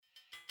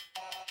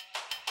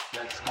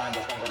That's kind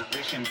of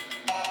conversation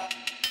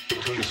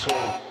to your soul.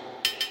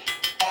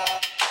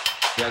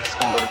 That's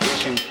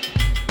conversation to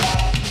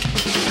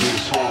your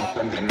soul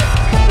and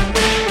the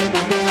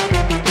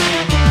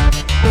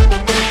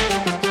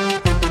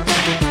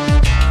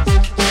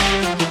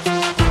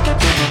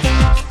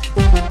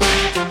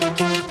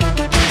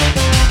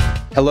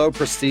Hello,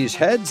 Prestige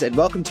heads, and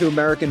welcome to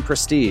American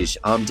Prestige.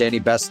 I'm Danny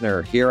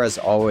Bessner, here as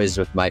always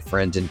with my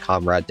friend and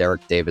comrade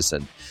Derek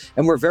Davison.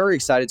 And we're very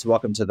excited to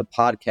welcome to the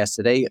podcast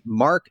today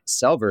Marc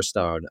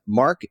Selverstone.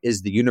 Marc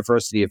is the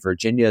University of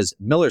Virginia's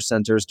Miller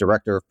Center's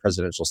Director of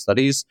Presidential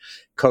Studies,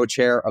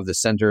 co-chair of the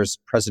Center's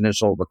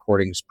Presidential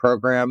Recordings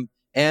Program,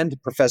 and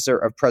Professor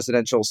of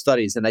Presidential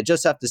Studies. And I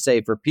just have to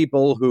say, for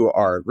people who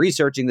are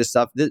researching this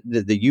stuff, the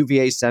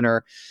UVA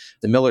Center,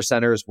 the Miller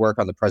Center's work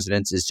on the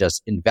presidents is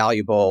just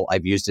invaluable.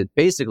 I've used it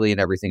basically in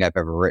everything I've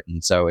ever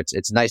written. So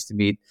it's nice to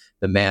meet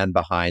the man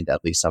behind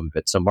at least some of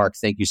it. So Marc,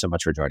 thank you so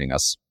much for joining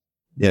us.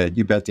 Yeah,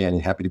 you bet, Danny.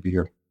 Happy to be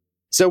here.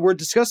 So we're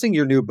discussing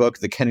your new book,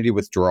 The Kennedy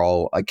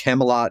Withdrawal, A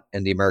Camelot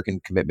and the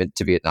American Commitment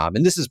to Vietnam.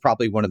 And this is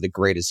probably one of the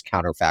greatest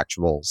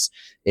counterfactuals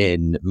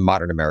in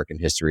modern American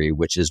history,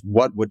 which is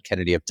what would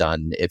Kennedy have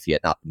done if he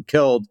had not been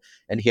killed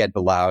and he had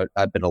been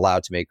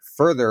allowed to make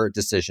further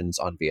decisions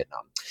on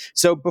Vietnam.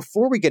 So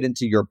before we get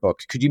into your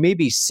book, could you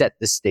maybe set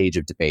the stage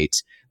of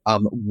debate?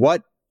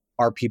 What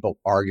are people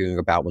arguing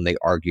about when they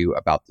argue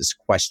about this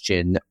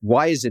question?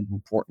 Why is it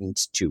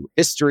important to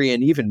history?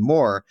 And even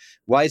more,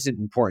 why is it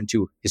important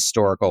to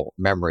historical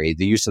memory?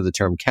 The use of the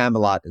term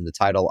Camelot in the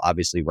title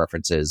obviously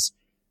references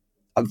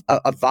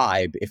a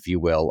vibe, if you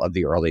will, of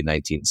the early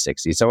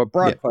 1960s. So a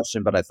broad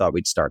question, but I thought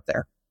we'd start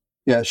there.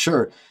 Yeah,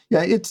 sure.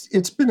 Yeah,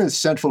 it's been a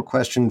central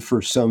question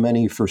for so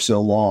many for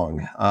so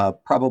long,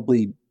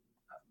 probably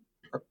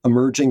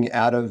emerging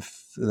out of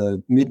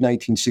the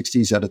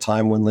mid-1960s at a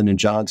time when Lyndon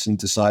Johnson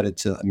decided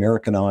to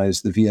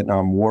Americanize the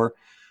Vietnam War,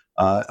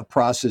 a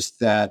process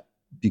that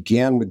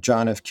began with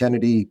John F.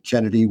 Kennedy.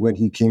 Kennedy, when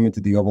he came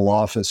into the Oval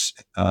Office,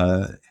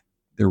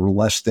 there were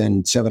less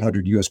than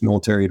 700 U.S.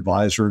 military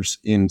advisors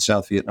in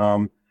South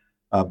Vietnam.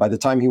 By the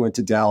time he went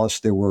to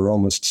Dallas, there were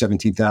almost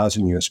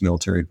 17,000 U.S.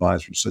 military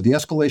advisors. So the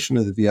escalation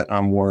of the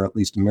Vietnam War, at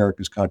least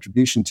America's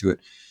contribution to it,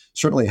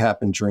 certainly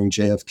happened during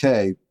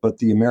JFK, but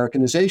the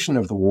Americanization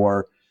of the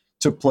war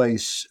took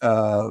place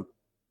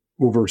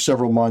over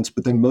several months,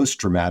 but then most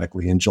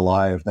dramatically in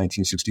July of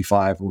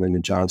 1965, when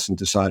Lyndon Johnson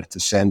decided to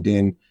send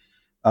in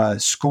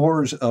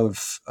scores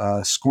of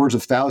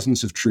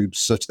thousands of troops,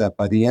 such that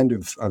by the end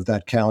of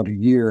that calendar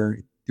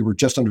year, there were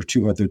just under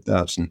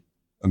 200,000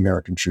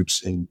 American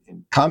troops in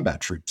combat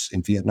troops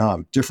in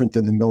Vietnam, different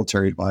than the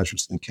military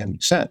advisors that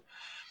Kennedy sent.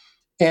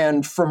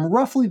 And from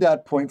roughly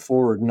that point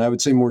forward, and I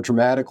would say more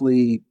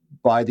dramatically,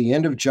 by the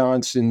end of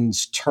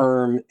Johnson's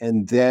term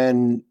and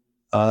then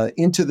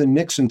into the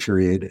Nixon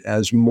period,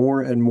 as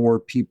more and more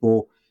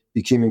people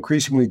became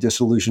increasingly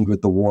disillusioned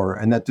with the war,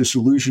 and that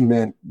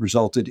disillusionment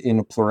resulted in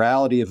a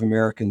plurality of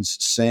Americans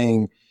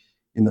saying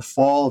in the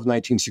fall of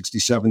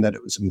 1967 that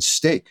it was a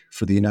mistake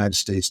for the United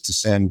States to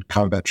send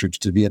combat troops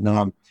to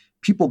Vietnam,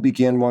 people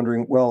began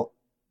wondering, well,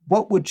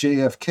 what would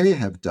JFK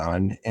have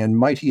done, and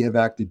might he have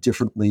acted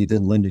differently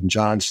than Lyndon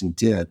Johnson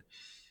did?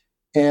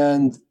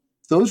 And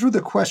those were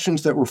the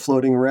questions that were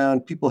floating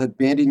around. People had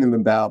bandied them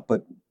about,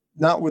 but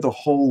not with a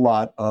whole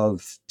lot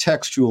of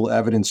textual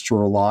evidence to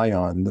rely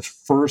on. The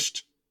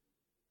first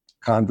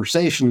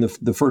conversation,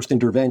 the first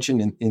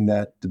intervention in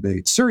that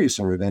debate, serious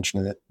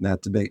intervention in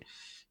that debate,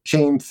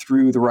 came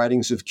through the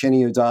writings of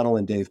Kenny O'Donnell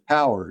and Dave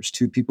Powers,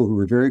 two people who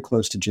were very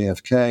close to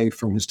JFK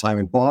from his time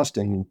in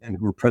Boston and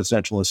who were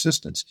presidential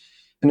assistants.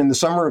 And in the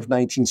summer of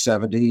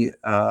 1970,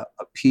 a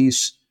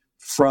piece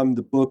from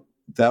the book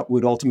that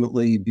would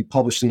ultimately be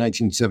published in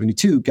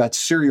 1972 got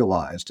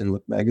serialized in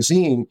Look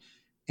magazine.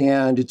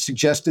 And it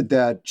suggested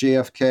that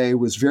JFK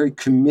was very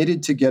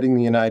committed to getting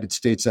the United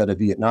States out of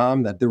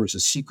Vietnam, that there was a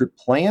secret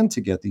plan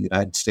to get the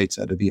United States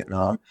out of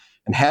Vietnam.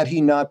 And had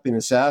he not been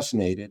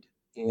assassinated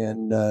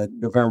in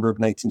November of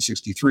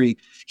 1963,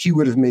 he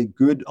would have made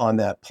good on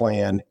that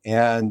plan.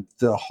 And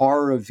the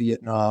horror of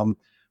Vietnam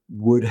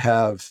would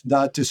have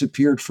not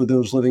disappeared for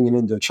those living in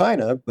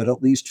Indochina, but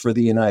at least for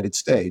the United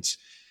States.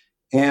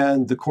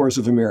 And the course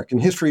of American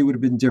history would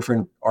have been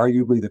different.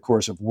 Arguably, the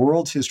course of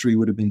world history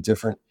would have been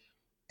different.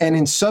 And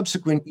in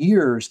subsequent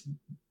years,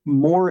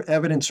 more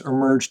evidence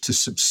emerged to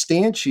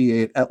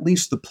substantiate at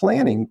least the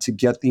planning to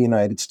get the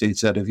United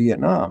States out of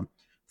Vietnam.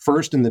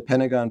 First in the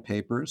Pentagon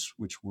Papers,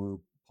 which were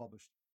published.